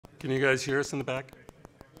Can you guys hear us in the back?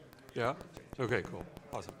 Yeah? Okay, cool.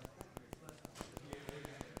 Awesome.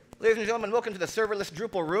 Ladies and gentlemen, welcome to the Serverless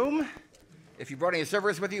Drupal room. If you brought any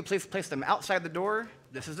servers with you, please place them outside the door.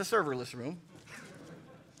 This is the serverless room.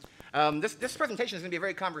 This presentation is going to be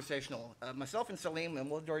very conversational. Myself and Salim,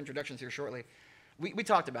 and we'll do our introductions here shortly, we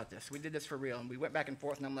talked about this. We did this for real, and we went back and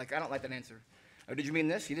forth, and I'm like, I don't like that answer. Oh, did you mean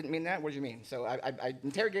this? You didn't mean that? What did you mean? So I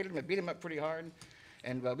interrogated him, I beat him up pretty hard,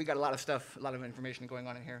 and we got a lot of stuff, a lot of information going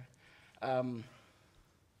on in here.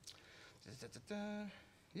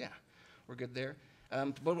 Yeah, we're good there.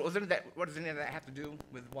 But what does any of that have to do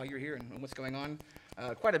with why you're here and what's going on?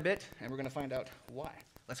 Quite a bit, and we're going to find out why.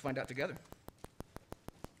 Let's find out together.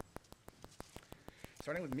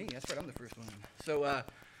 Starting with me, that's right, I'm the first one. So I've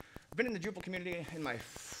been in the Drupal community in my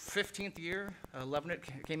 15th year, loving it.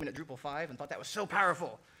 Came in at Drupal 5 and thought that was so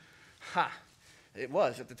powerful. Ha! It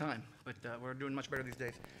was at the time, but we're doing much better these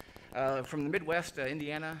days. From the Midwest,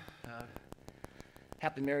 Indiana,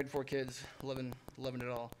 happily married, 4 kids, loving it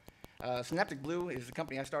all. Synaptic Blue is the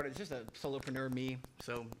company I started. It's just a solopreneur, me,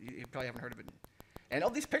 so you probably haven't heard of it. And all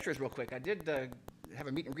these pictures real quick. I did have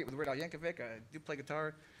a meet and greet with Weird Al Yankovic. I do play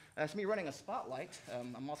guitar. It's me running a spotlight.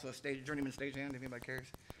 I'm also a journeyman stagehand, if anybody cares.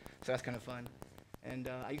 So that's kind of fun. And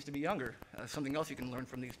I used to be younger. Something else you can learn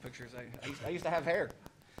from these pictures. I used to have hair.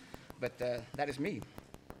 But that is me.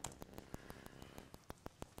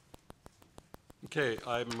 Okay,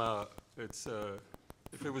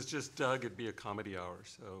 if it was just Doug, it'd be a comedy hour.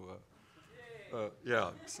 So, yeah.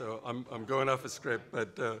 So I'm going off a script,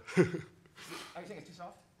 but. Are you saying it's too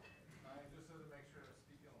soft? Just to make sure to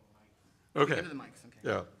speak on the mic. Okay. Into the mics. Okay.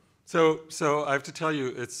 Yeah. So I have to tell you,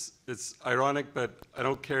 it's ironic, but I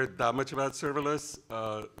don't care that much about serverless.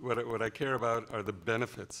 What I care about are the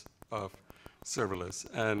benefits of serverless,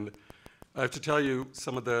 and I have to tell you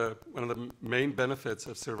one of the main benefits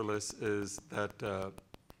of serverless is that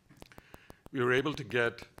we were able to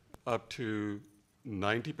get up to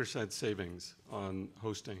 90% savings on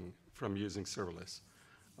hosting from using serverless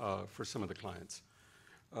for some of the clients.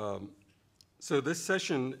 So this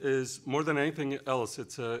session is, more than anything else,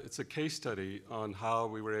 it's a case study on how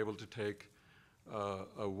we were able to take a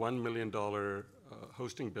 $1 million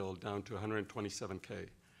hosting bill down to $127K.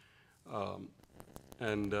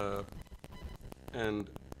 And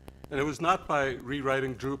it was not by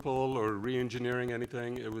rewriting Drupal or re-engineering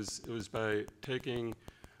anything. It was by taking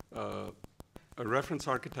a reference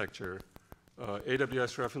architecture,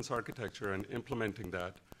 AWS reference architecture, and implementing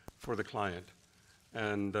that for the client.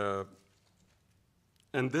 And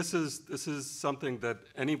this is something that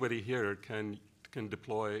anybody here can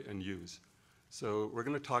deploy and use. So we're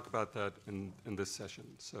going to talk about that in this session.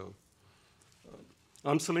 So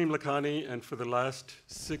I'm Salim Lakhani, and for the last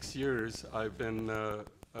 6 years, I've been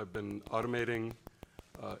automating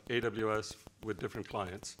AWS with different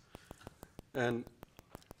clients. And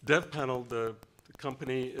DevPanel, the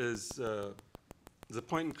company, is a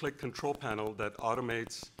point-and-click control panel that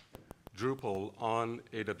automates Drupal on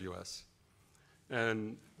AWS.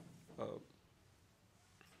 And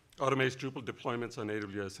automates Drupal deployments on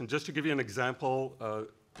AWS. And just to give you an example,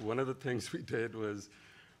 one of the things we did was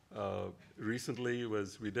recently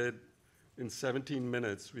in 17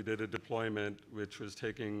 minutes, we did a deployment which was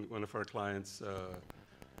taking one of our clients,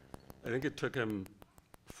 I think it took him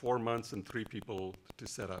 4 months and 3 people to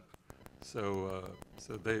set up. So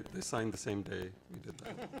they signed the same day we did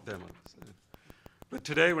that demo. So. But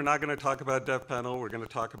today we're not going to talk about DevPanel. We're going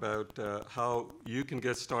to talk about how you can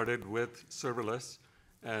get started with serverless,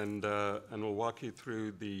 and we'll walk you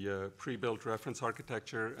through the pre-built reference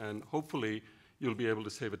architecture, and hopefully you'll be able to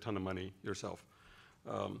save a ton of money yourself.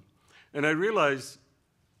 And I realize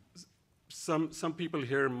some people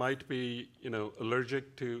here might be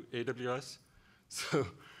allergic to AWS, so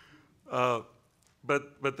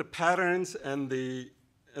but the patterns and the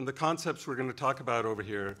concepts we're going to talk about over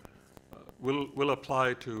here will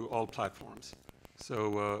apply to all platforms.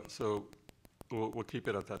 So we'll keep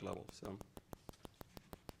it at that level. So,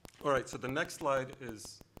 all right. So the next slide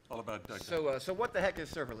is all about Doug. So what the heck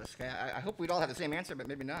is serverless? Okay, I hope we'd all have the same answer, but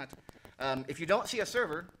maybe not. If you don't see a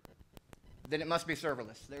server, then it must be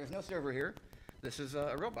serverless. There is no server here. This is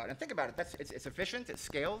a robot. And think about it. It's efficient. It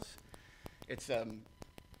scales.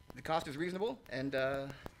 The cost is reasonable, and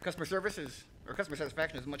customer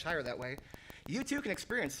satisfaction is much higher that way. You too can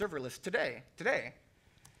experience serverless today,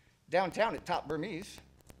 downtown at Top Burmese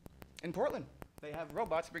in Portland. They have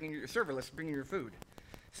robots bringing you serverless, bringing your food.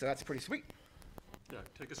 So that's pretty sweet. Yeah,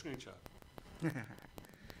 take a screenshot.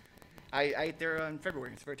 I ate there in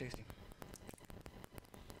February. It's very tasty.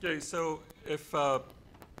 Okay, so if and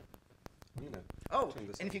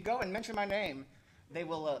if you go and mention my name,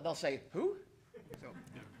 they'll say who? So,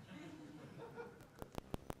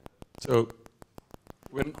 So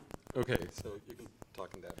okay, so you can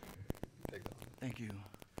talk in that. Take that. Thank you.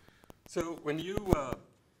 So when you,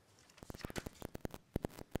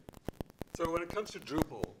 so when it comes to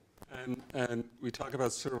Drupal, and we talk about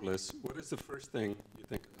serverless, what is the first thing you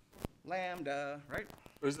think of? Lambda, right?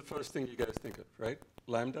 What is the first thing you guys think of, right?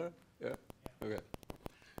 Lambda? Yeah? Okay.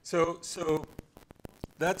 So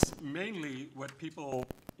that's mainly what people,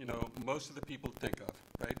 most of the people think of,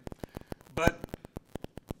 right? But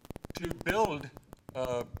to build,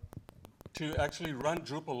 to actually run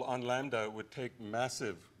Drupal on Lambda would take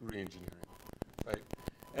massive re-engineering, right?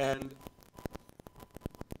 And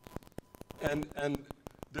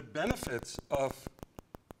the benefits of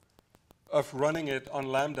running it on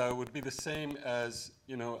Lambda would be the same as,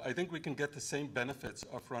 I think we can get the same benefits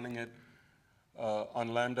of running it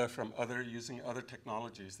on Lambda from using other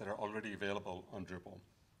technologies that are already available on Drupal.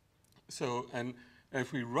 So, and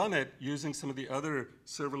if we run it using some of the other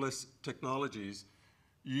serverless technologies,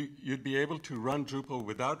 you'd be able to run Drupal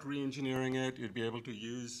without re-engineering it. You'd be able to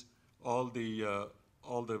use all the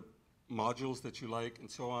modules that you like and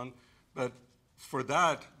so on. But for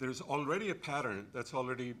that, there's already a pattern that's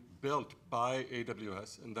already built by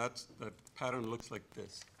AWS, and that pattern looks like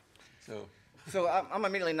this. So I'm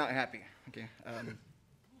immediately not happy. Okay.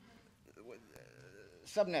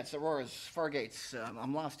 Subnets, Auroras, Fargates.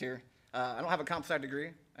 I'm lost here. I don't have a comp sci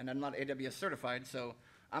degree, and I'm not AWS certified, so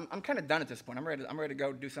I'm kind of done at this point. I'm ready to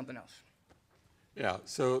go do something else. Yeah.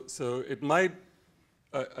 So it might.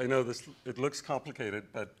 I know this. It looks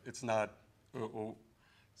complicated, but it's not.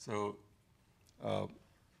 So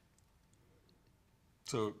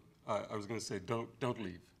I was going to say, don't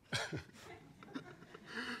leave.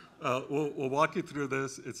 We'll walk you through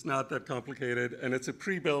this. It's not that complicated, and it's a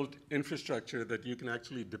pre-built infrastructure that you can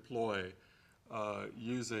actually deploy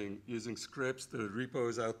using scripts. The repo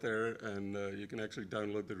is out there, and you can actually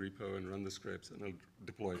download the repo and run the scripts, and it'll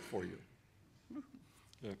deploy it for you.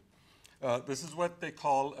 Yeah. This is what they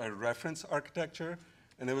call a reference architecture,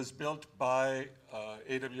 and it was built by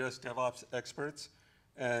AWS DevOps experts.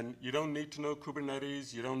 And you don't need to know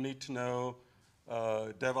Kubernetes. You don't need to know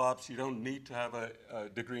DevOps. You don't need to have a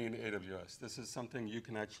degree in AWS. This is something you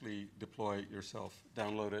can actually deploy yourself,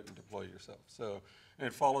 download it and deploy yourself. So, and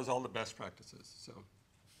it follows all the best practices.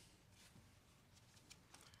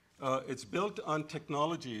 So, it's built on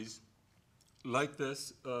technologies like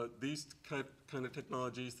this. These kind of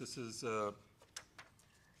technologies. This is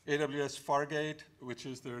AWS Fargate, which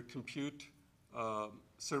is their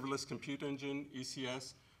serverless compute engine,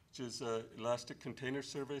 ECS, which is Elastic Container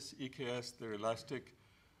Service, EKS, their Elastic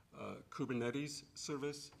Kubernetes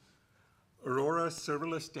service, Aurora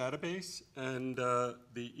Serverless Database, and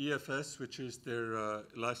the EFS, which is their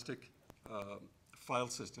Elastic file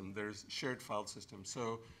system, their shared file system.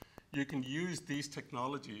 So you can use these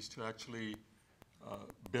technologies to actually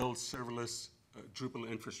build serverless Drupal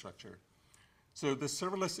infrastructure. So the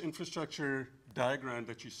serverless infrastructure diagram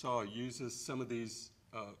that you saw uses some of these,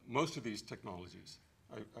 most of these technologies,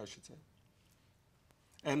 I should say.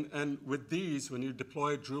 And with these, when you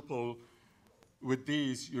deploy Drupal, with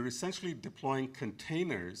these, you're essentially deploying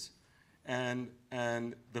containers, and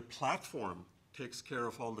the platform takes care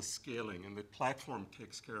of all the scaling, and the platform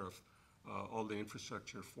takes care of all the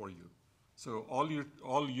infrastructure for you. So all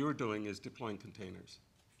you're doing is deploying containers.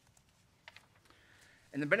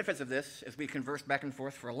 And the benefits of this, as we conversed back and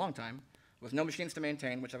forth for a long time, was no machines to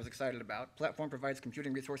maintain, which I was excited about. Platform provides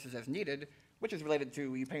computing resources as needed, which is related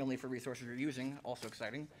to you pay only for resources you're using, also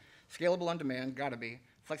exciting. Scalable on demand, gotta be.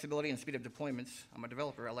 Flexibility and speed of deployments, I'm a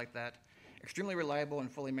developer, I like that. Extremely reliable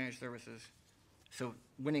and fully managed services. So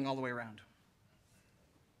winning all the way around.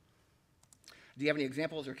 Do you have any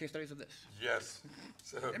examples or case studies of this? Yes.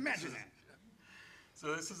 So Imagine that.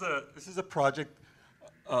 So this is a project.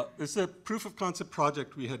 This is a proof of concept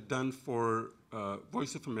project we had done for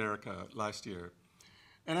Voice of America last year,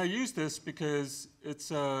 and I used this because it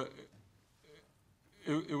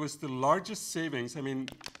was the largest savings. I mean,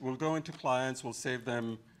 we'll go into clients, we'll save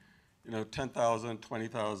them, 10,000,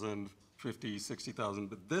 20,000, 50, 60,000,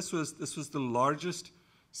 but this was the largest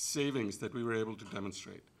savings that we were able to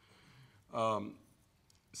demonstrate.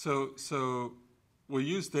 So we'll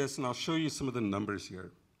use this, and I'll show you some of the numbers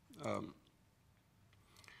here.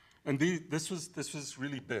 And this was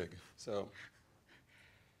really big. So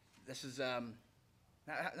This is how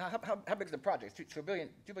big is the project? 2 billion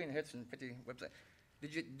hits and 50 websites.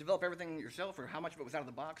 Did you develop everything yourself, or how much of it was out of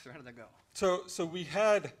the box, or how did that go? So we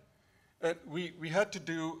had to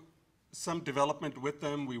do some development with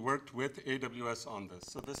them. We worked with AWS on this.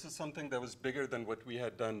 So this is something that was bigger than what we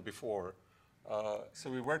had done before. So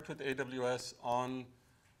we worked with AWS on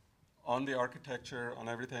on the architecture, on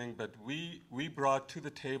everything, but we brought to the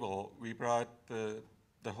table, we brought the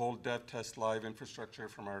whole dev test live infrastructure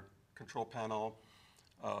from our control panel,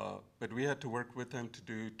 but we had to work with them to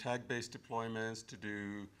do tag-based deployments, to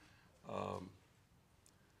do,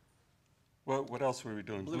 what else were we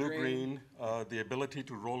doing? Blue-green, the ability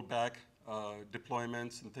to roll back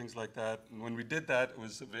deployments and things like that. And when we did that, it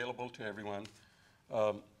was available to everyone.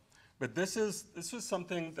 But this was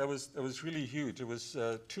something that was really huge. It was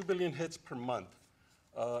 2 billion hits per month,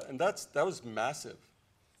 and that was massive.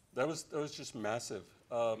 That was just massive.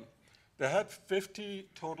 They had 50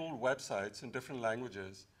 total websites in different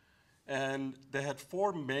languages, and they had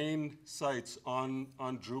 4 main sites on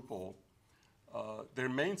Drupal. Their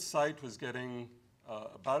main site was getting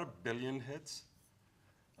about 1 billion hits.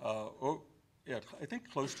 Yeah, I think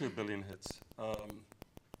close to 1 billion hits.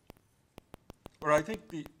 Or I think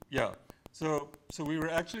so we were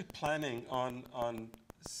actually planning on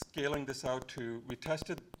scaling this out to, we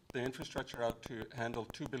tested the infrastructure out to handle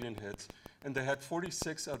 2 billion hits, and they had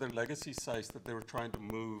 46 other legacy sites that they were trying to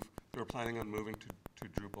move, they were planning on moving to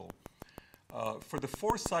Drupal. For the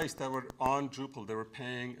 4 sites that were on Drupal, they were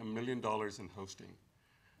paying $1 million in hosting.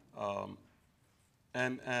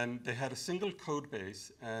 And they had a single code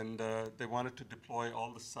base, and they wanted to deploy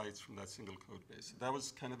all the sites from that single code base. So that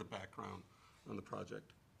was kind of the background on the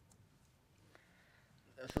project.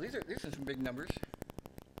 So these are some big numbers.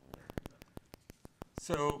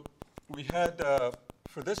 So we had,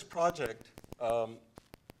 for this project,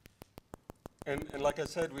 and like I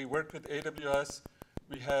said, we worked with AWS.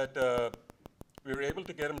 We were able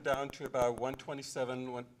to get them down to about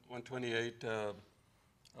 127, 128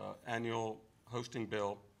 annual hosting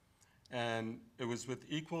bill, and it was with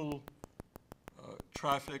equal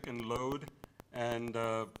traffic and load, and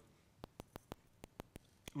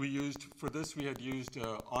for this we had used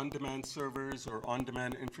on-demand servers or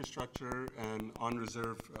on-demand infrastructure and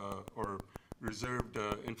on-reserve or reserved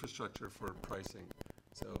infrastructure for pricing.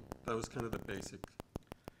 So that was kind of the basic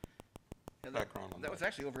background on that. That was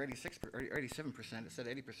actually over 86 or 87%. It said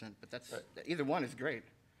 80%, but that's right. Either one is great.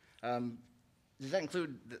 Does that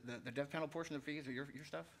include the dev panel portion of fees or your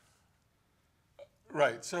stuff?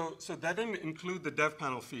 Right. So that didn't include the dev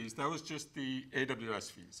panel fees. That was just the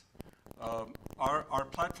AWS fees. Our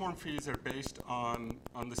platform fees are based on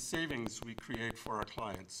the savings we create for our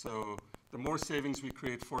clients. So the more savings we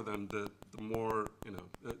create for them, the more,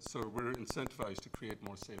 so we're incentivized to create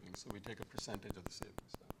more savings. So we take a percentage of the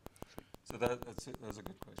savings. So that's a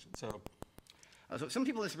good question. So some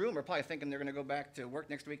people in this room are probably thinking they're going to go back to work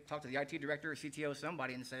next week, talk to the IT director or CTO,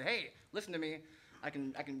 somebody, and say, hey, listen to me. I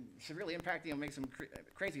can severely impact you and make some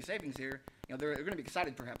crazy savings here. They're going to be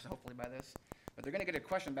excited, perhaps, hopefully, by this. But they're going to get a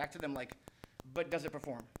question back to them like, but does it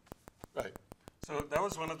perform? Right. So that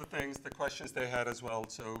was one of the things, the questions they had as well.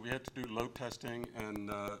 So we had to do load testing, and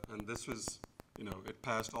this was, it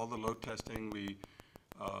passed all the load testing. We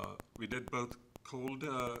did both cold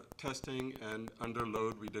testing, and under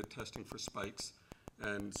load we did testing for spikes.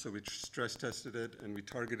 And so we stress tested it, and we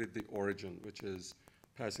targeted the origin, which is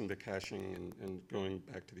passing the caching and going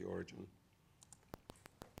back to the origin.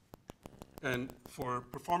 And for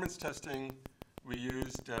performance testing, we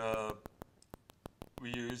used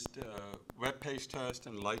web page test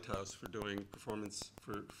and Lighthouse for doing performance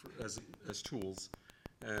as tools,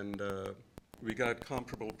 and we got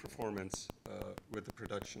comparable performance with the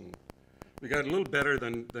production. We got a little better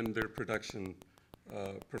than their production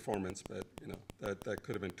performance, but that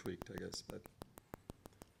could have been tweaked, I guess. But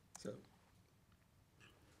so.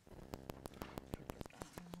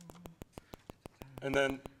 And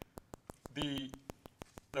then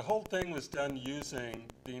the whole thing was done using,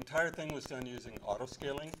 the entire thing was done using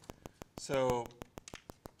auto-scaling. So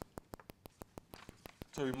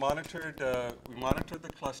we monitored the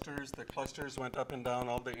clusters. The clusters went up and down.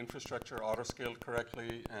 All the infrastructure auto-scaled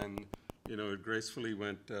correctly, and it gracefully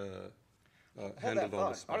went handled all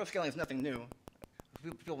this. Auto-scaling is nothing new.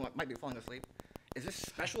 People might be falling asleep. Is this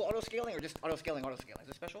special auto-scaling or just auto-scaling? Is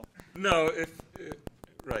it special? No,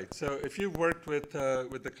 right. So if you've worked with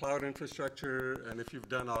the cloud infrastructure and if you've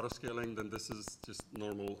done auto-scaling, then this is just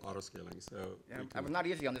normal auto-scaling. So yeah, I was not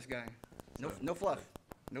easy on this guy. No fluff.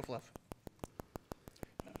 Right. No fluff.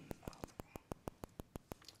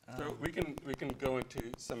 So we can go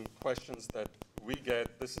into some questions that we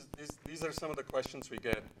get. These are some of the questions we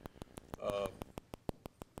get.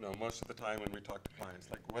 Most of the time when we talk to clients,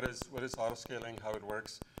 like what is auto-scaling, how it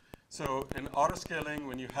works. So in auto-scaling,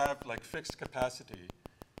 when you have like fixed capacity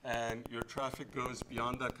and your traffic goes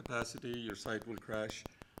beyond that capacity, your site will crash.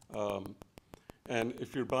 And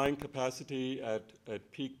if you're buying capacity at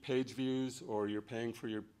peak page views, or you're paying for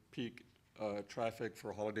your peak traffic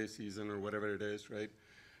for holiday season or whatever it is, right?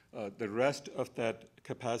 The rest of that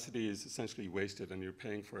capacity is essentially wasted, and you're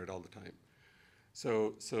paying for it all the time.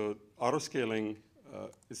 So auto-scaling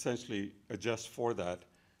essentially adjusts for that,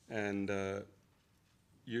 and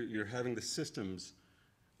you're having the systems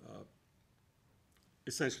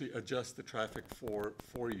essentially adjust the traffic for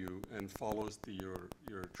you and follows your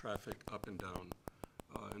traffic up and down,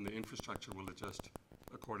 and the infrastructure will adjust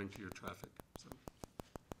according to your traffic.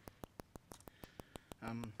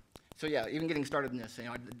 So yeah, even getting started in this, you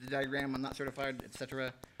know, the diagram, I'm not certified,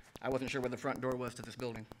 etc. I wasn't sure where the front door was to this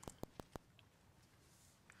building.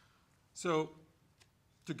 So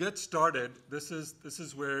to get started, this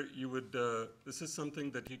is where you would, this is something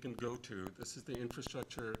that you can go to. This is the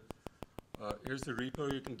infrastructure. Here's the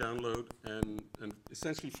repo you can download and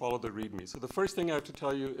essentially follow the README. So the first thing I have to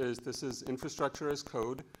tell you is this is infrastructure as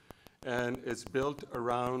code, and it's built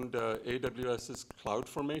around AWS's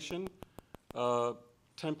CloudFormation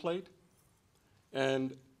template.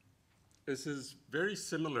 And this is very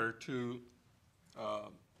similar to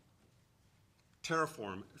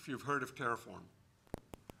Terraform, if you've heard of Terraform.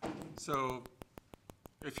 So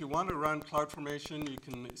if you want to run CloudFormation, you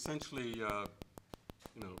can essentially, you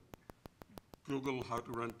know, Google how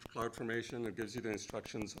to run CloudFormation. It gives you the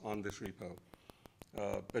instructions on this repo.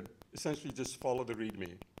 But essentially just follow the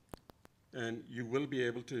README, and you will be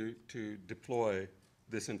able to deploy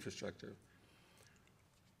this infrastructure.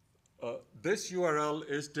 This URL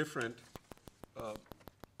is different,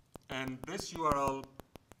 and this URL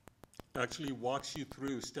actually walks you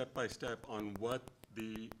through step by step on what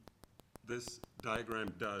this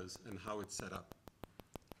diagram does and how it's set up.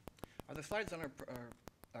 Are the slides on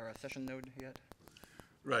our session node yet?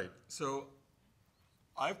 Right. So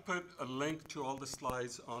I've put a link to all the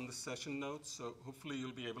slides on the session notes, so hopefully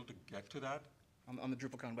you'll be able to get to that. On the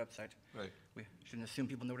DrupalCon website. Right. We shouldn't assume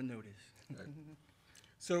people know what a node is. Right.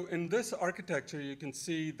 So in this architecture, you can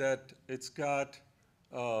see that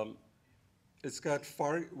we're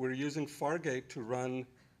using Fargate to run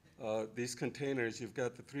these containers. You've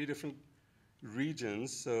got the 3 different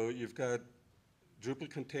regions, so you've got Drupal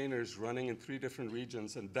containers running in 3 different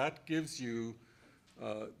regions, and that gives you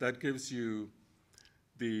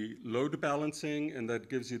the load balancing, and that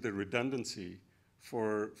gives you the redundancy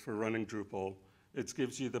for running Drupal. It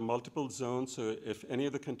gives you the multiple zones, so if any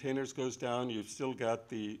of the containers goes down, you've still got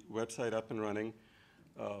the website up and running.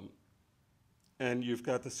 And you've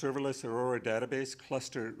got the serverless Aurora database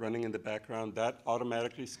cluster running in the background. That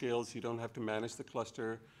automatically scales. You don't have to manage the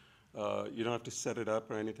cluster. You don't have to set it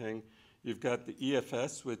up or anything. You've got the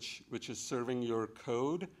EFS, which is serving your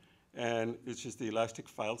code, and which is the Elastic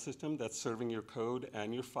File System that's serving your code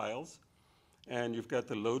and your files. And you've got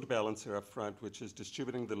the load balancer up front, which is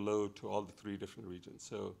distributing the load to all the 3 different regions,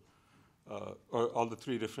 so, or all the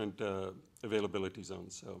 3 different availability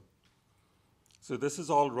zones. So this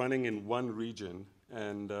is all running in one region,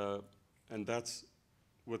 and that's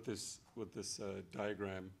what this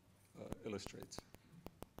diagram illustrates.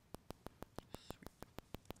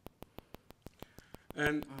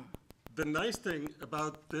 And the nice thing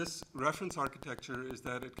about this reference architecture is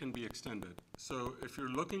that it can be extended. So if you're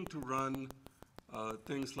looking to run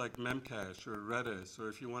things like Memcache or Redis, or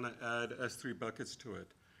if you want to add S3 buckets to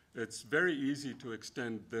it, it's very easy to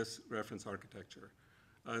extend this reference architecture.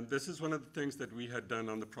 And this is one of the things that we had done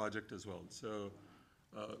on the project as well. So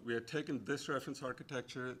we had taken this reference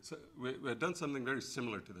architecture, so we had done something very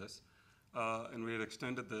similar to this, and we had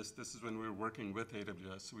extended this. This is when we were working with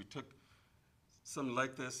AWS. So we took something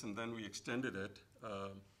like this, and then we extended it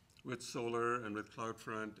with Solar and with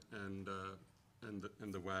CloudFront and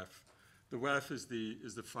the WAF. The WAF is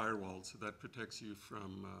the firewall, so that protects you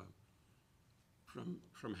from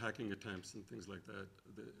hacking attempts and things like that.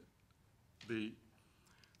 The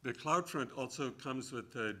CloudFront also comes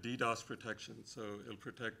with DDoS protection, so it'll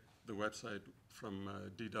protect the website from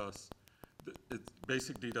DDoS. It's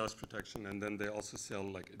basic DDoS protection, and then they also sell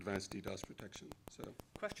like advanced DDoS protection. So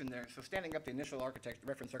question there. So standing up the initial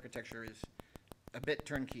reference architecture is a bit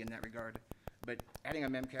turnkey in that regard, but adding a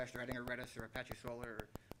Memcache or adding a Redis or Apache Solar or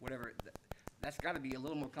whatever, that's got to be a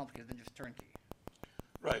little more complicated than just turnkey.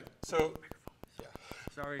 right. So yeah.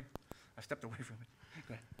 Sorry, I stepped away from it.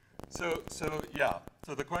 Go ahead. So yeah.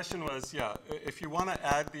 So the question was, yeah, if you want to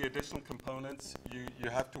add the additional components, you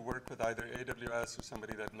have to work with either AWS or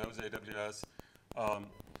somebody that knows AWS.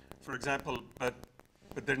 For example, but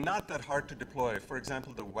they're not that hard to deploy. For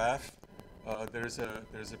example, the WAF, there's a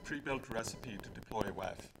pre-built recipe to deploy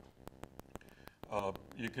WAF.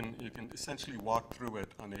 You can essentially walk through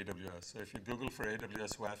it on AWS. So if you Google for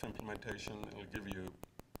AWS WAF implementation, it'll give you,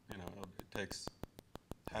 it takes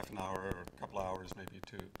half an hour or a couple hours maybe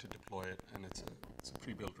to deploy it, and it's a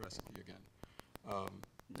pre-built recipe again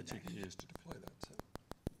that you can use to deploy that. So.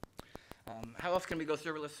 How else can we go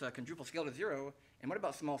serverless? Can Drupal scale to 0? And what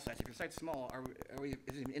about small sites? If your site's small, is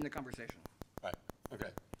it in the conversation? Right.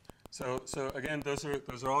 Okay. So again, those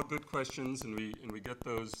are all good questions, and we get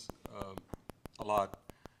those a lot.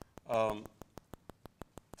 So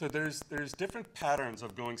there's different patterns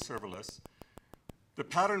of going serverless. The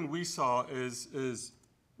pattern we saw is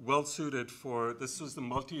well suited for, this was the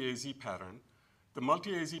multi-AZ pattern. The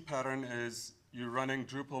multi-AZ pattern is you're running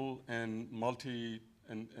Drupal in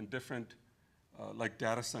different like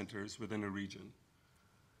data centers within a region.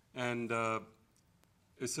 And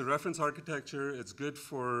it's a reference architecture. It's good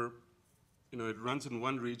for, it runs in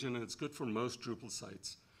one region, and it's good for most Drupal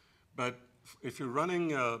sites. But if you're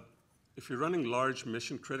running large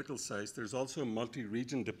mission-critical sites, there's also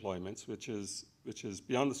multi-region deployments, which is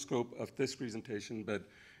beyond the scope of this presentation, but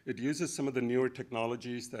it uses some of the newer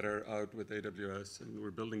technologies that are out with AWS, and we're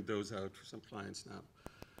building those out for some clients now.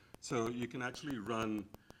 So you can actually run,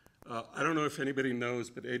 I don't know if anybody knows,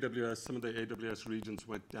 but AWS, some of the AWS regions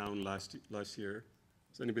went down last year.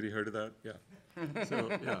 Has anybody heard of that? Yeah.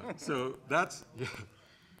 So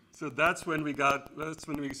that's when we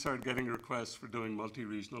started getting requests for doing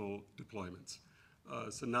multi-regional deployments.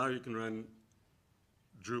 So now you can run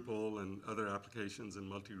Drupal and other applications in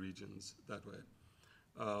multi-regions that way.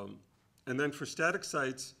 And then for static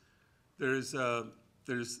sites, there's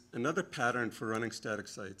another pattern for running static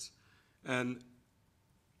sites, and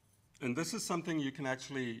this is something you can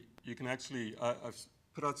actually I've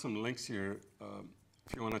put out some links here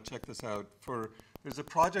if you want to check this out. There's a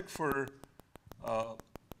project for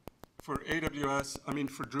AWS,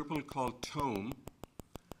 for Drupal called Tome,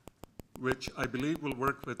 which I believe will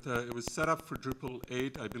work with, it was set up for Drupal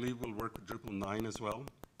 8, I believe will work with Drupal 9 as well.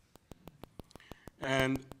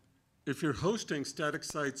 And if you're hosting static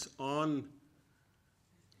sites on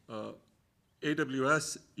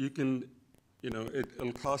AWS, you can,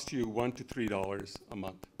 it'll cost you $1 to $3 a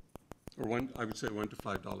month, or I would say $1 to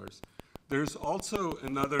 $5. There's also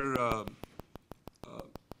another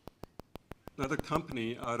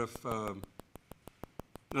company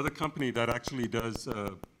that actually does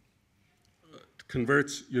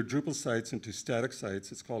converts your Drupal sites into static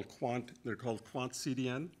sites. It's called they're called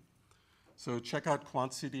QuantCDN. So check out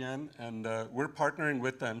QuantCDN, and we're partnering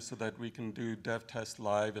with them so that we can do dev test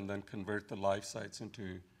live and then convert the live sites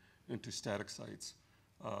into static sites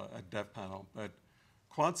at DevPanel. But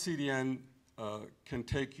QuantCDN can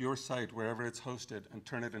take your site wherever it's hosted and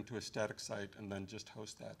turn it into a static site and then just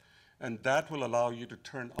host that. And that will allow you to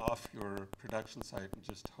turn off your production site and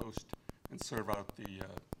just host and serve out the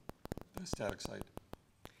static site.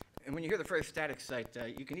 And when you hear the phrase static site,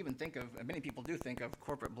 you can even think of, many people do think of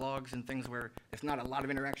corporate blogs and things where there's not a lot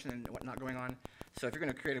of interaction and whatnot going on. So if you're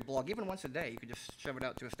going to create a blog, even once a day, you could just shove it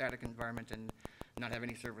out to a static environment and not have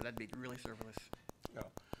any server. That'd be really serverless. Yeah.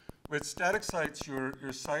 With static sites,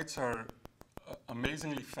 your sites are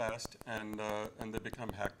amazingly fast, and they become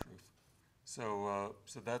hack-proof. So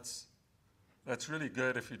that's really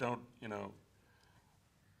good if you don't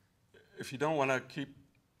want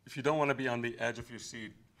to be on the edge of your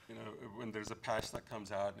seat, when there's a patch that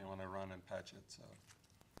comes out and you want to run and patch it.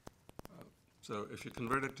 So if you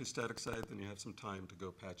convert it to static site, then you have some time to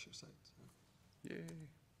go patch your site. So. Yay.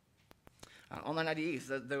 Online IDEs,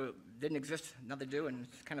 they didn't exist, now they do, and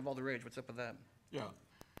it's kind of all the rage. What's up with that? Yeah.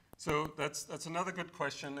 So that's another good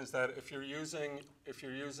question, is that if you're using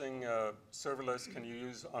serverless, can you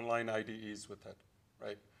use online IDEs with it,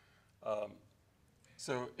 right?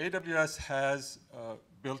 So AWS has a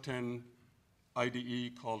built-in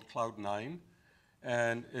IDE called Cloud9,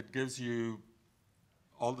 and it gives you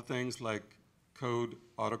all the things like code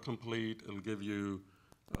autocomplete. It'll give you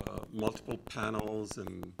multiple panels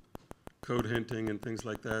and code hinting and things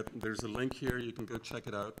like that. There's a link here. You can go check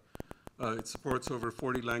it out. It supports over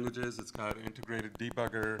 40 languages. It's got integrated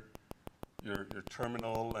debugger, your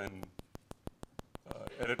terminal, and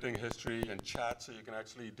editing history and chat, so you can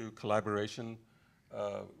actually do collaboration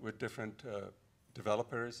with different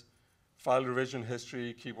developers. File revision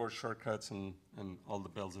history, keyboard shortcuts, and all the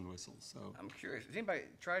bells and whistles. So I'm curious. Has anybody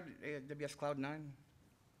tried AWS Cloud9?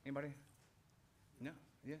 Anybody? No?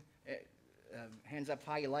 Yeah? Hands up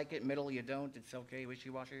high, you like it. Middle, you don't. It's okay.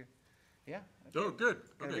 Wishy-washy. Yeah? Okay. Oh, good.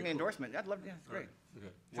 Give Okay, me an cool. endorsement. I'd love to. Yeah, it's great.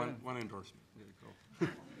 Right. Okay. One endorsement. Okay,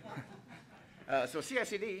 cool. So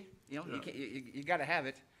CI/CD, you got to have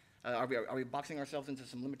it. Are we boxing ourselves into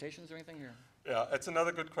some limitations or anything here? Yeah, it's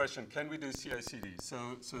another good question. Can we do CI/CD?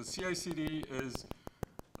 So CI/CD is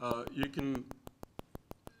you can.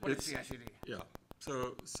 What is CI/CD? Yeah.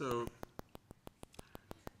 So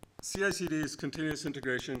CI/CD is continuous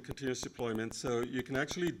integration, continuous deployment. So you can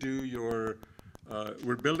actually do your,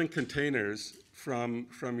 we're building containers from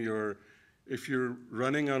your, if you're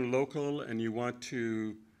running on local and you want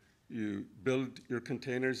to, you build your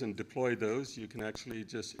containers and deploy those, you can actually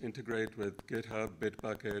just integrate with GitHub,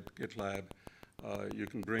 Bitbucket, GitLab. You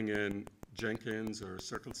can bring in Jenkins or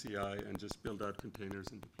CircleCI and just build out containers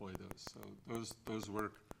and deploy those. So those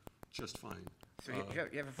work just fine. So you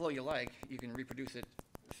have a flow you like, you can reproduce it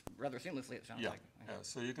rather seamlessly, it sounds like. Yeah,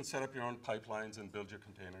 so you can set up your own pipelines and build your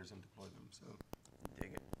containers and deploy them. So,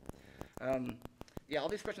 Dig it. Yeah, all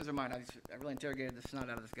these questions are mine. I really interrogated the snot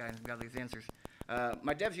out of this guy and got these answers.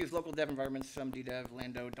 My devs use local dev environments, some DDev,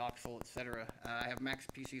 Lando, Doxel, etc. I have Mac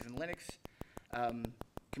PCs and Linux.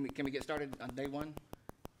 Can we get started on day one?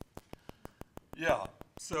 yeah.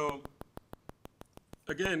 So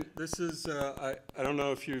again, this is I don't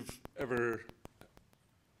know if you've ever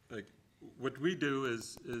like what we do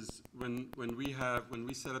is when we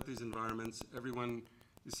set up these environments, everyone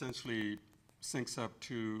essentially syncs up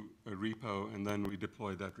to a repo, and then we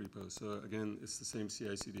deploy that repo. So again, it's the same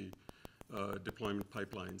CI/CD deployment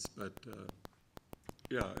pipelines, but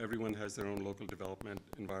yeah, everyone has their own local development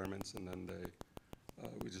environments, and then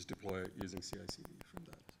we just deploy it using CI/CD from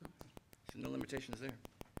that. So no limitations there.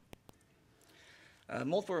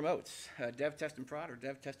 Multiple remotes, dev, test, and prod, or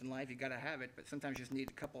dev, test, and live, you gotta have it, but sometimes you just need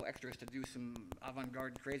a couple extras to do some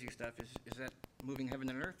avant-garde crazy stuff. Is that moving heaven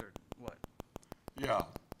and earth, or what? Yeah,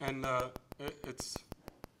 and it's,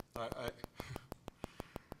 I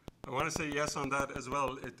want to say yes on that as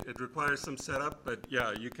well. It requires some setup, but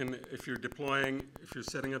yeah, you can, if you're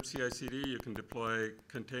setting up CI/CD, you can deploy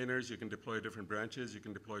containers, you can deploy different branches, you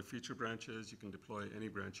can deploy feature branches, you can deploy any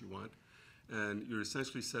branch you want, and you're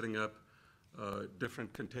essentially setting up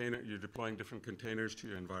you're deploying different containers to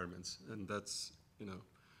your environments, and that's,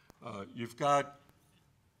 you've got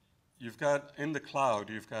in the cloud,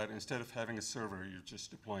 instead of having a server, you're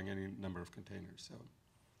just deploying any number of containers. So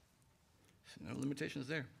no limitations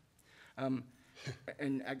there. And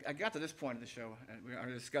I got to this point of the show, and we are in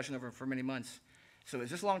a discussion over for many months. So is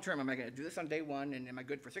this long term? Am I going to do this on day one, and am I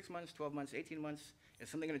good for 6 months, 12 months, 18 months? Is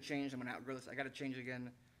something going to change? I'm going to outgrow this. I got to change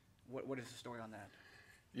again. What is the story on that?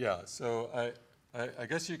 yeah, so I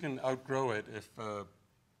guess you can outgrow it if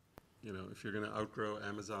if you're going to outgrow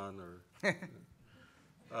Amazon or.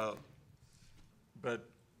 But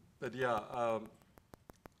yeah,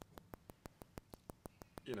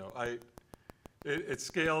 it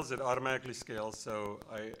scales. It automatically scales. So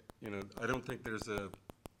I don't think there's a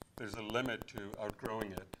limit to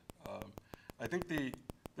outgrowing it. I think the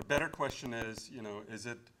better question is, is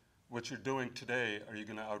it what you're doing today? Are you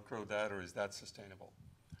going to outgrow that, or is that sustainable?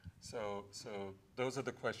 So those are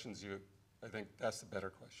the questions I think that's the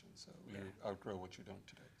better question. So you outgrow what you're doing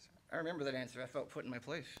today. So. I remember that answer. I felt put in my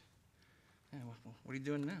place. Yeah, what are you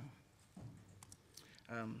doing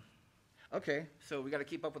now? Okay, so we got to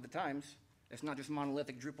keep up with the times. It's not just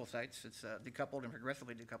monolithic Drupal sites. It's decoupled and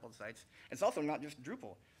progressively decoupled sites. It's also not just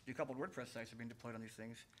Drupal. Decoupled WordPress sites are being deployed on these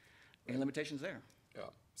things. Any limitations there?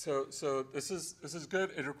 Yeah. So this is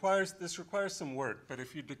good. This requires some work. But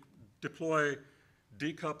if you deploy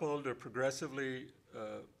decoupled or progressively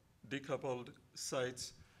decoupled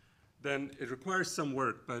sites, then it requires some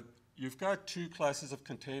work. But you've got two classes of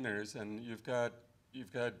containers, and you've got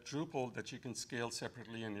Drupal that you can scale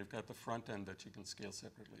separately, and you've got the front end that you can scale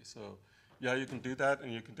separately. So yeah, you can do that,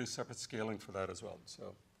 and you can do separate scaling for that as well.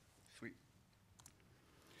 So sweet.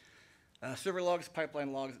 Server logs,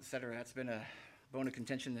 pipeline logs, etc. That's been a bone of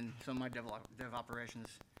contention in some of my dev operations.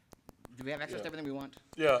 Do we have access to everything we want?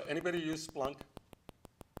 Yeah. Anybody use Splunk?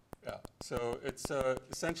 Yeah. So it's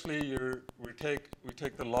essentially we take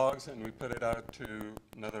the logs and we put it out to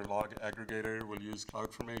another log aggregator. We'll use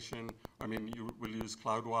CloudFormation. We'll use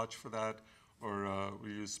CloudWatch for that, or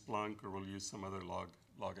we'll use Splunk, or we'll use some other log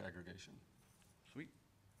aggregation. Sweet.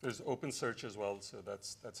 There's OpenSearch as well, so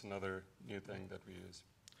that's another new thing that we use.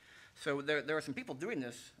 So there are some people doing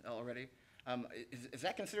this already. Is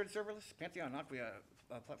that considered serverless? Pantheon, Aquia,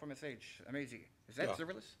 Platform SH, Amazy. Is that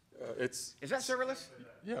serverless? Is that serverless?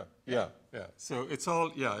 Yeah. So it's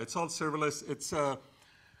all serverless. It's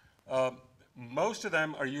most of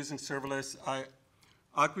them are using serverless.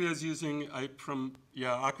 Aquia is using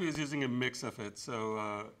a mix of it. So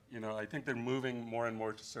I think they're moving more and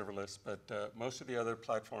more to serverless, but most of the other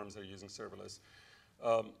platforms are using serverless.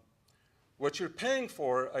 What you're paying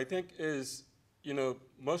for, I think, is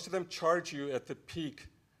most of them charge you at the peak.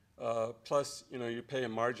 Plus, you pay a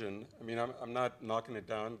margin. I'm not knocking it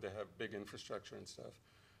down. They have big infrastructure and stuff.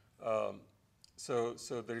 So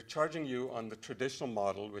they're charging you on the traditional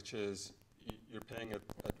model, which is you're paying at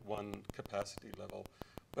one capacity level.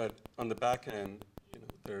 But on the back end,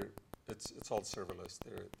 it's all serverless.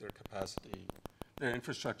 Their capacity, their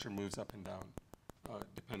infrastructure moves up and down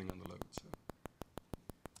depending on the load. So.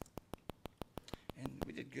 And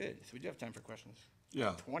we did good. So we do have time for questions.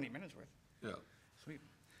 Yeah. 20 minutes worth. Yeah. Sweet.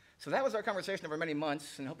 So that was our conversation over many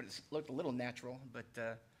months, and I hope it looked a little natural, but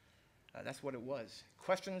that's what it was.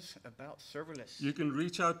 Questions about serverless? You can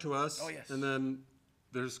reach out to us. Oh, yes. And then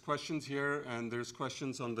there's questions here, and there's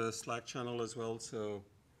questions on the Slack channel as well. So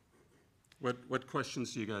what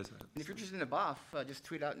questions do you guys have? And if you're interested in a BOF, just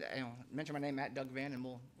tweet out, mention my name, @DougVann, and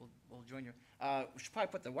we'll join you. We should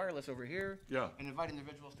probably put the wireless over here. Yeah. And invite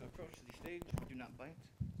individuals to approach the stage. Do not bite.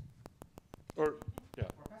 Or, yeah.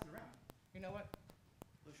 Or pass it around. You know what?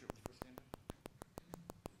 Lucia was the first stand.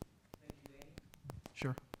 Thank you, Danny.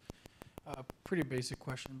 Sure. Pretty basic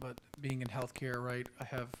question, but being in healthcare, right,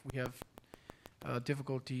 we have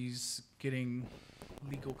difficulties getting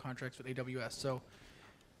legal contracts with AWS. So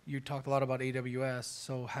you talked a lot about AWS,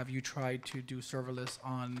 so have you tried to do serverless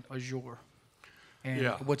on Azure? And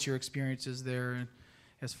Yeah. what's your experiences there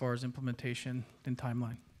as far as implementation and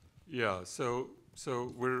timeline? Yeah, so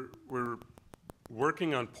we're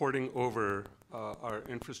working on porting over our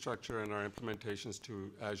infrastructure and our implementations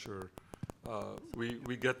to Azure.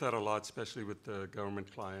 We get that a lot, especially with the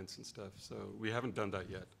government clients and stuff. So we haven't done that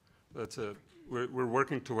yet. We're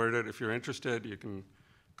working toward it. If you're interested, you can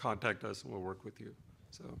contact us and we'll work with you.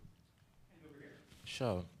 So.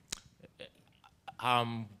 Sure.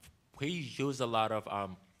 We use a lot of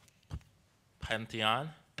Pantheon.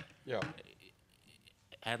 Yeah.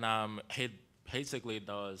 And it basically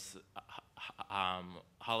does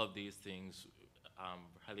all of these things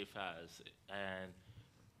really fast, and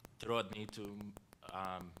they don't need to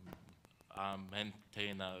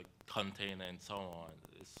maintain a container and so on.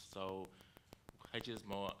 So which is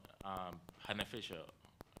more beneficial,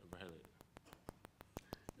 really.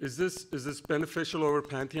 Is this beneficial over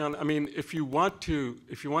Pantheon? I mean, if you want to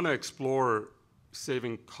explore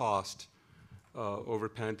saving cost over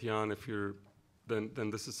Pantheon, then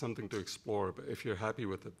this is something to explore. But if you're happy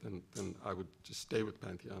with it, then I would just stay with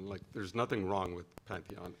Pantheon. Like, there's nothing wrong with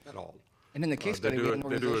Pantheon at all. And in the case study, we had an They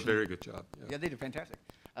organization. do a very good job. Yeah, they do fantastic.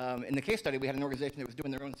 In the case study, we had an organization that was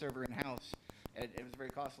doing their own server in-house. It was very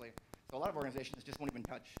costly. So a lot of organizations just won't even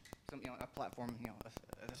touch a platform,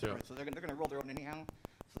 as a server. Yeah. So they're going to roll their own anyhow.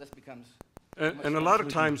 So this becomes. And a lot of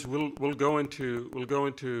times we'll go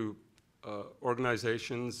into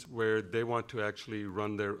organizations where they want to actually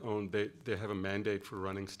run their own. They have a mandate for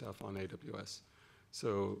running stuff on AWS,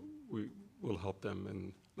 so we will help them.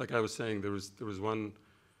 And like I was saying, there was one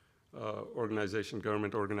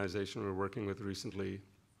government organization we were working with recently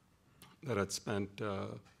that had spent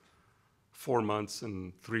 4 months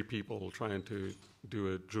and 3 people trying to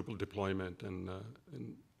do a Drupal deployment, and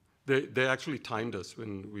they actually timed us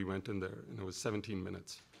when we went in there, and it was 17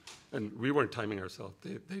 minutes. And we weren't timing ourselves.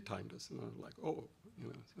 They timed us, and I was like, oh,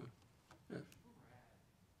 so,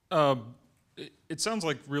 yeah. It sounds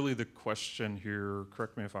like really the question here,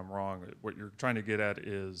 correct me if I'm wrong, what you're trying to get at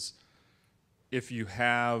is if you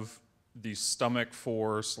have the stomach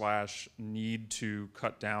for / need to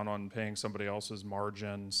cut down on paying somebody else's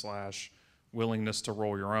margin / willingness to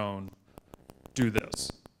roll your own, do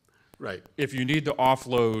this. Right. If you need to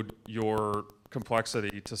offload your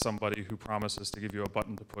complexity to somebody who promises to give you a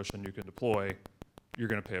button to push and you can deploy, you're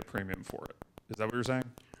going to pay a premium for it. Is that what you're saying?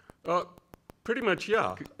 Pretty much,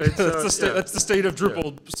 yeah. That's the state of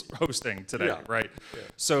Drupal hosting today, Yeah. right? Yeah.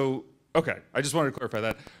 So, okay, I just wanted to clarify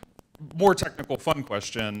that. More technical, fun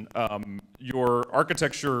question. Your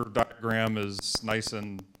architecture diagram is nice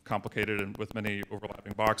and complicated and with many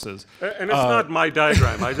overlapping boxes. And it's not my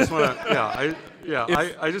diagram. I just want to,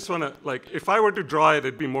 I just want to, like, if I were to draw it,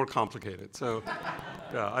 it'd be more complicated. So,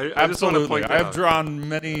 yeah, I just want to point that I've out. drawn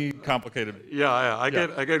many complicated. I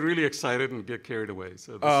get really excited and get carried away.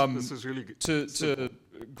 So this is really good. To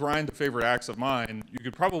grind the favorite acts of mine, you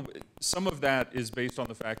could probably, some of that is based on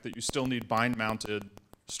the fact that you still need bind-mounted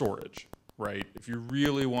storage, right? If you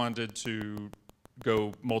really wanted to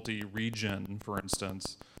go multi-region, for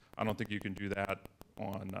instance, I don't think you can do that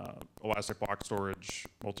on Elastic Block Storage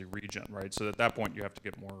multi-region, right? So at that point, you have to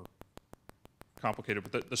get more complicated.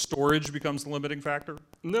 But the storage becomes the limiting factor?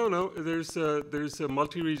 No, there's a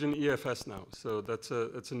multi-region EFS now, so that's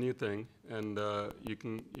a new thing, and you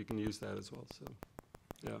can use that as well. So,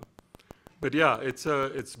 yeah, but yeah,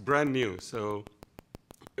 it's brand new, so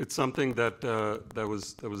it's something that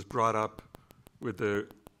was brought up with the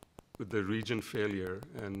region failure,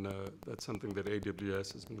 and that's something that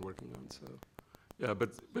AWS has been working on. So, yeah,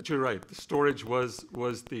 but you're right. The storage was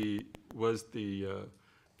the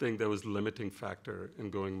thing that was the limiting factor in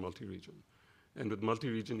going multi-region. And with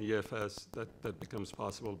multi-region EFS, that becomes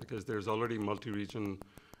possible because there's already multi-region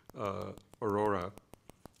Aurora,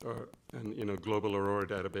 and global Aurora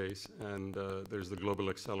database, and there's the global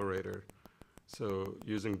accelerator. So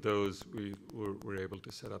using those, we're able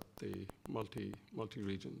to set up the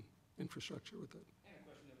multi-region infrastructure with it.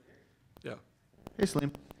 Yeah. Hey,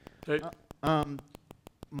 Salim. Hey.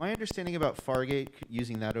 My understanding about Fargate,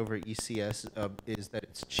 using that over at ECS, is that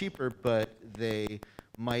it's cheaper, but they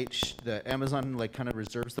might the Amazon kind of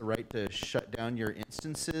reserves the right to shut down your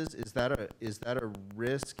instances. Is that a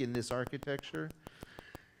risk in this architecture?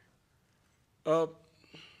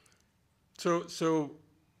 So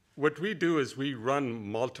what we do is we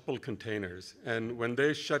run multiple containers, and when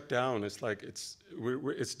they shut down, it's like it's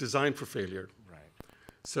designed for failure. Right.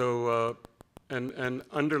 So and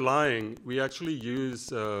underlying, we actually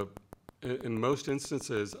use in most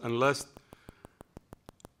instances, unless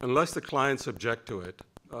the clients object to it,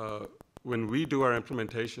 when we do our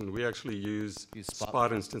implementation, we actually use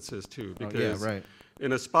spot instances too, because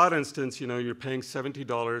in a spot instance, you're paying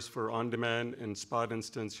 $70 for on-demand. In spot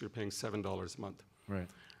instance, you're paying $7 a month. Right.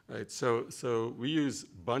 Right. So we use a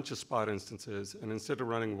bunch of spot instances, and instead of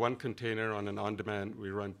running one container on an on-demand, we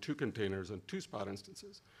run 2 containers on 2 spot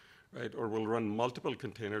instances, right? Or we'll run multiple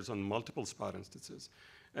containers on multiple spot instances.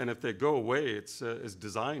 And if they go away, it's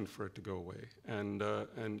designed for it to go away, and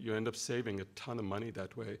you end up saving a ton of money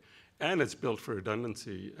that way. And it's built for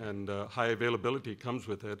redundancy, and high availability comes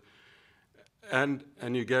with it. And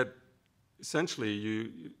you get,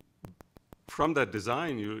 essentially, from that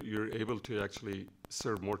design, you're able to actually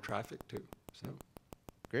serve more traffic too. So,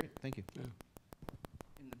 great, thank you. Yeah.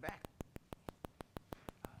 In the back.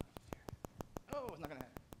 Oh, it's not gonna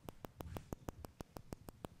happen.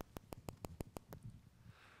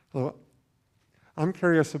 Hello. I'm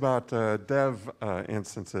curious about dev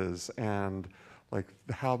instances and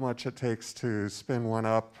how much it takes to spin one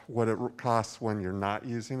up, what it costs when you're not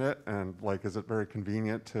using it, and is it very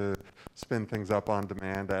convenient to spin things up on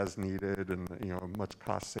demand as needed, and much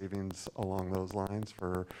cost savings along those lines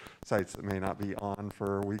for sites that may not be on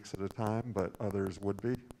for weeks at a time, but others would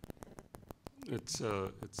be? It's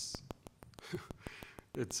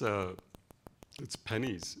it's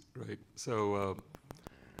pennies, right? So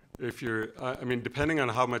if you're, depending on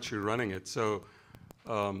how much you're running it. So,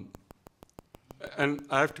 and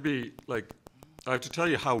I have to tell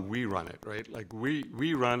you how we run it, right? We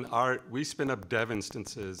spin up dev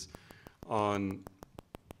instances on,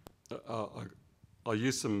 I'll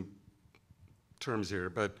use some terms here,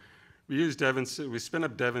 but we spin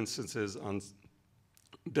up dev instances on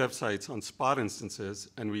dev sites on spot instances,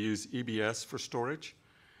 and we use EBS for storage.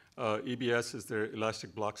 EBS is their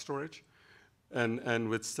elastic block storage. And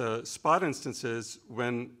with spot instances,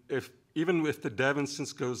 even if the dev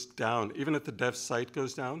instance goes down, even if the dev site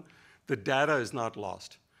goes down, the data is not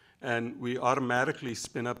lost. And we automatically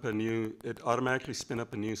spin up a new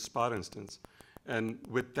spot instance. And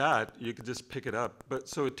with that, you could just pick it up.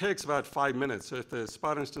 So it takes about 5 minutes. So if the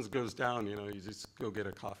spot instance goes down, you just go get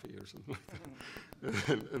a coffee or something like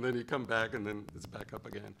that. and then you come back, and then it's back up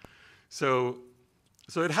again. So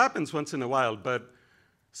it happens once in a while, but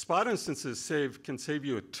spot instances can save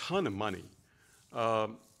you a ton of money.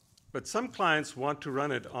 But some clients want to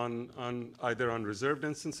run it either on reserved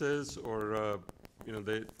instances, or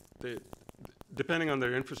they depending on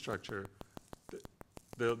their infrastructure,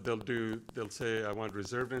 they'll say I want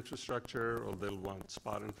reserved infrastructure, or they'll want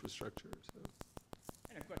spot infrastructure. So.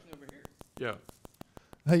 And a question over here. Yeah.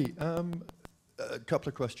 Hey, a couple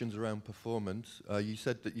of questions around performance. You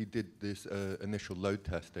said that you did this initial load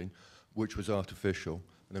testing, which was artificial,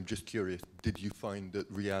 and I'm just curious, did you find that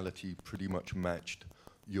reality pretty much matched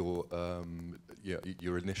your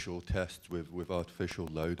initial tests with artificial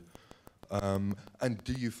load? And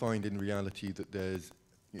do you find in reality that that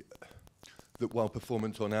while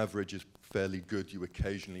performance on average is fairly good, you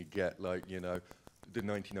occasionally get the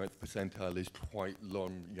 99th percentile is quite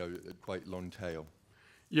long, quite long tail?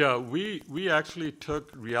 Yeah, we actually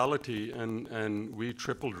took reality and we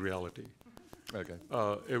tripled reality. Okay.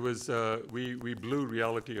 It was we blew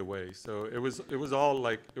reality away. So it was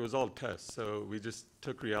all tests. So we just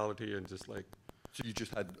took reality and just So you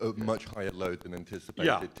just had a much higher load than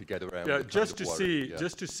anticipated to get around. Yeah, just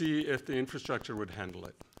to see if the infrastructure would handle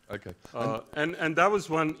it. Okay. And that was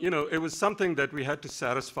one. It was something that we had to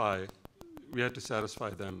satisfy. We had to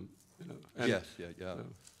satisfy them. Yes. Yeah.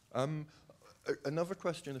 Another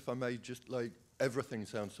question, if I may, just everything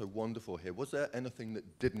sounds so wonderful here. Was there anything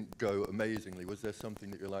that didn't go amazingly? Was there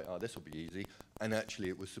something that you're like, this will be easy, and actually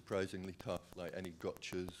it was surprisingly tough, like any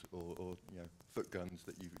gotchas or foot guns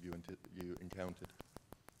that you encountered?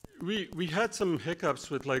 we had some hiccups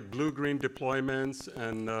with like blue-green deployments,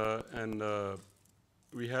 and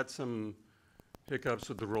we had some hiccups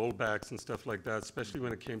with the rollbacks and stuff like that, especially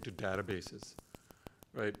when it came to databases,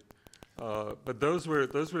 right? But those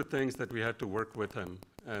were things that we had to work with him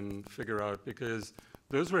and figure out, because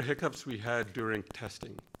those were hiccups we had during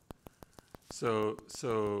testing. So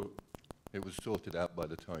it was sorted out by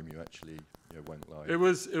the time you actually went live. it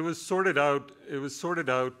was sorted out. It was sorted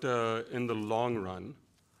out in the long run.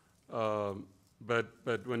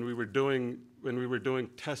 But when we were doing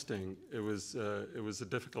testing, it was a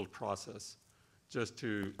difficult process, just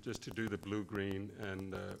to do the blue green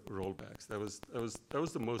and rollbacks. That was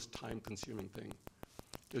the most time-consuming thing,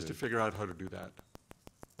 is to figure out how to do that.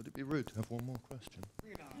 Would it be rude to have one more question?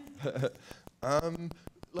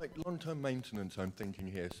 Like long-term maintenance, I'm thinking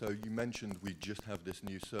here. So you mentioned we just have this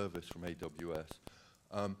new service from AWS.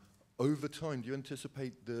 Over time, do you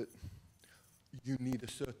anticipate that you need a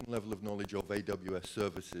certain level of knowledge of AWS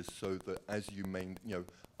services so that as you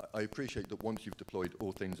I appreciate that once you've deployed,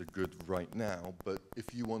 all things are good right now, but if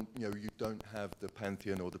you want, you don't have the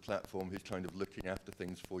Pantheon or the platform who's kind of looking after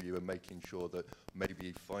things for you and making sure that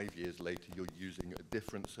maybe 5 years later you're using a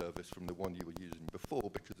different service from the one you were using before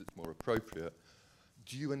because it's more appropriate.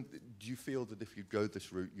 Do you feel that if you go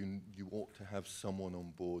this route, you ought to have someone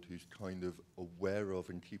on board who's kind of aware of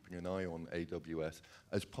and keeping an eye on AWS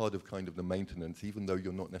as part of kind of the maintenance, even though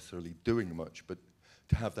you're not necessarily doing much, but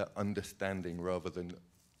to have that understanding rather than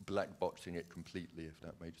black boxing it completely, if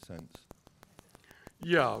that made sense?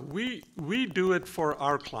 Yeah, we do it for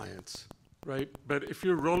our clients, right? But if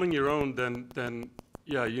you're rolling your own, then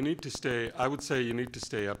yeah, you need to stay. I would say you need to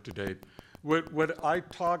stay up to date. What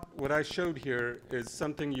I showed here is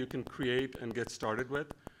something you can create and get started with.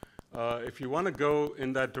 If you want to go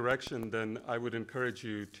in that direction, then I would encourage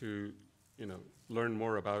you to, learn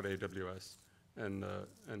more about AWS and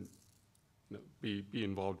be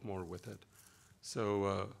involved more with it.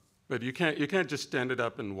 So, but you can't just stand it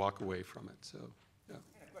up and walk away from it. So, yeah.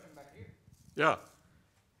 Yeah.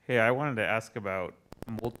 Hey, I wanted to ask about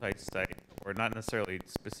multi-site, or not necessarily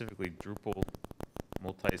specifically Drupal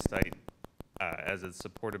multi-site, as it's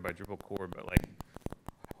supported by Drupal core, but like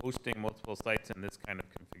hosting multiple sites in this kind of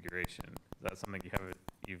configuration. Is that something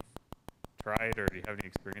you've tried, or do you have any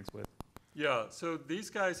experience with? Yeah. So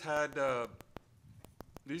these guys had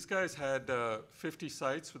 50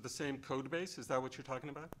 sites with the same code base. Is that what you're talking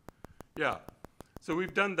about? Yeah. So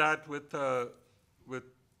we've done that with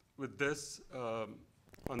this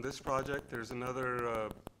on this project. There's another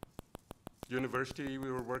university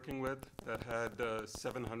we were working with that had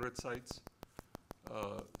 700 sites.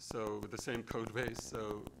 So with the same code base,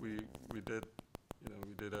 so we did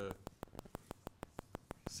a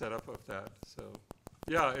setup of that. So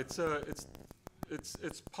yeah, it's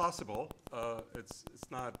possible. It's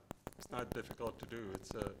not difficult to do.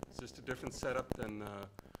 It's just a different setup than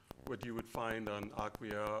what you would find on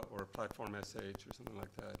Acquia or Platform SH or something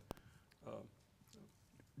like that.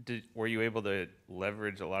 Were you able to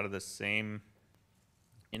leverage a lot of the same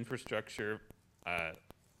infrastructure,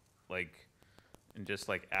 and just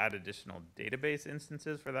add additional database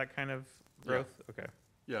instances for that kind of growth? Yeah. Okay.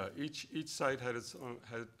 Yeah, each site had its own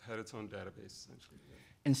database essentially. Yeah.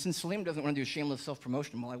 And since Salim doesn't want to do shameless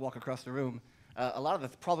self-promotion while I walk across the room, a lot of the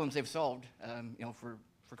problems they've solved,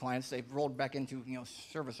 for clients, they've rolled back into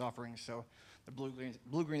service offerings. So the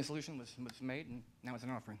blue-green solution was made, and now it's an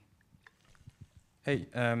offering. Hey,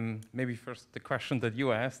 maybe first the question that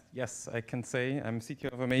you asked. Yes, I can say I'm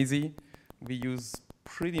CTO of Amazy. We use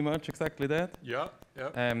pretty much exactly that. Yeah,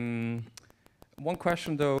 yeah. One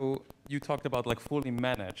question though, you talked about fully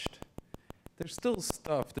managed. There's still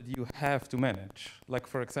stuff that you have to manage. Like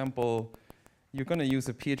for example, you're gonna use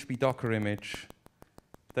a PHP Docker image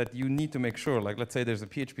that you need to make sure, let's say there's a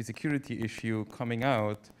PHP security issue coming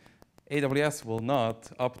out, AWS will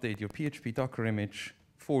not update your PHP Docker image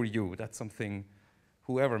for you. That's something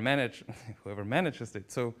whoever manages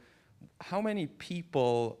it. So how many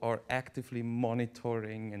people are actively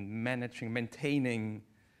monitoring and maintaining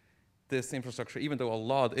this infrastructure, even though a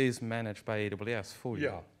lot is managed by AWS for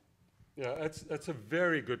you? Yeah, that's a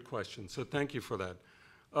very good question. So thank you for that.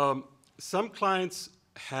 Some clients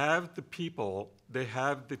have the people, they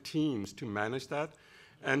have the teams to manage that,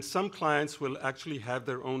 and some clients will actually have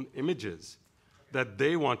their own images that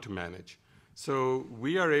they want to manage. So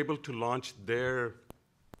we are able to launch their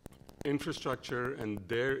infrastructure and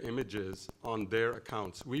their images on their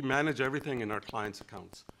accounts. We manage everything in our clients'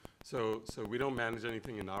 accounts. So we don't manage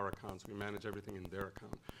anything in our accounts. We manage everything in their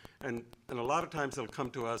account. And a lot of times they'll come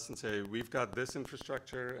to us and say, we've got this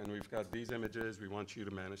infrastructure and we've got these images. We want you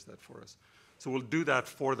to manage that for us. So we'll do that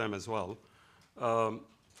for them as well.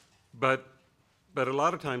 but a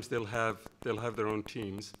lot of times they'll have their own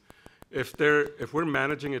teams. If we're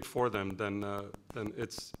managing it for them, then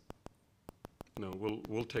it's, you know,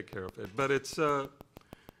 we'll take care of it. But it's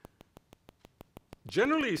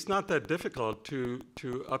generally it's not that difficult to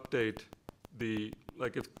update the,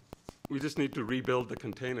 like, if we just need to rebuild the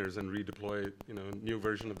containers and redeploy, you know, a new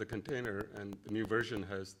version of the container, and the new version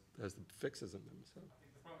has the fixes in them. So. I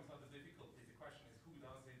think the problem is not the difficulty. The question is who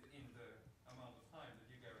does it in the amount of time that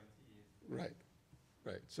you guarantee. Right,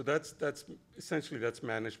 right. So that's essentially that's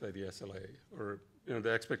managed by the SLA, or, you know,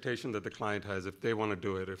 the expectation that the client has if they want to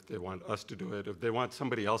do it, if they want us to do it, if they want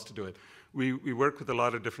somebody else to do it. We work with a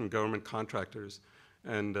lot of different government contractors,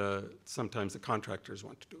 and sometimes the contractors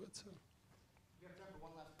want to do it. So.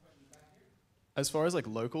 As far as like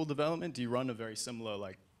local development, do you run a very similar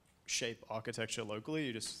like shape architecture locally?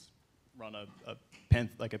 You just run a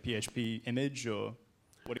PHP image, or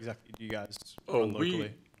what exactly do you guys run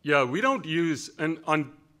locally? We don't use, and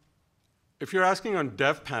if you're asking on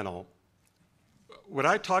dev panel, what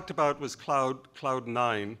I talked about was Cloud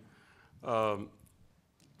 9.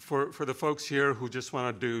 For the folks here who just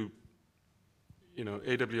want to do, you know,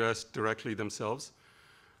 AWS directly themselves.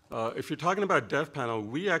 If you're talking about dev panel,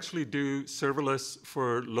 we actually do serverless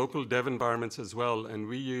for local dev environments as well, and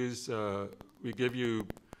we use, we give you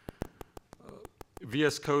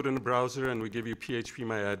VS Code in the browser, and we give you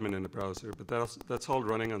PHPMyAdmin in the browser, but that's all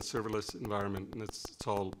running on serverless environment, and it's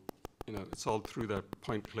all, you know, it's all through that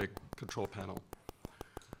point-click control panel.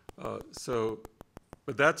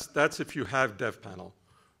 But that's if you have dev panel.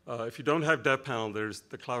 If you don't have dev panel, there's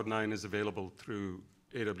the Cloud 9 is available through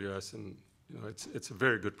AWS, and you know, it's a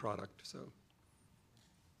very good product. So,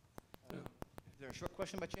 yeah. Is there a short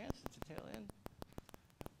question by chance? It's a tail end.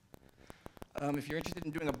 If you're interested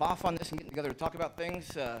in doing a BOF on this and getting together to talk about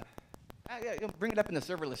things, bring it up in the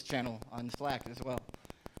serverless channel on Slack as well.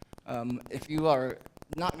 If you are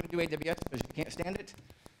not going to do AWS because you can't stand it,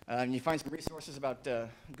 and you find some resources about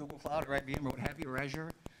Google Cloud or IBM or what have you, or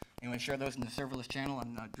Azure, and you want to share those in the serverless channel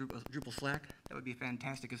on Drupal Slack, that would be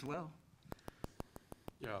fantastic as well.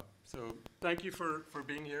 Yeah, so thank you for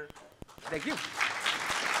being here. Thank you.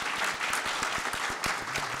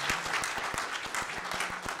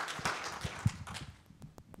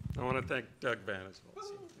 I want to thank Doug Vann as well.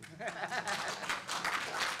 So.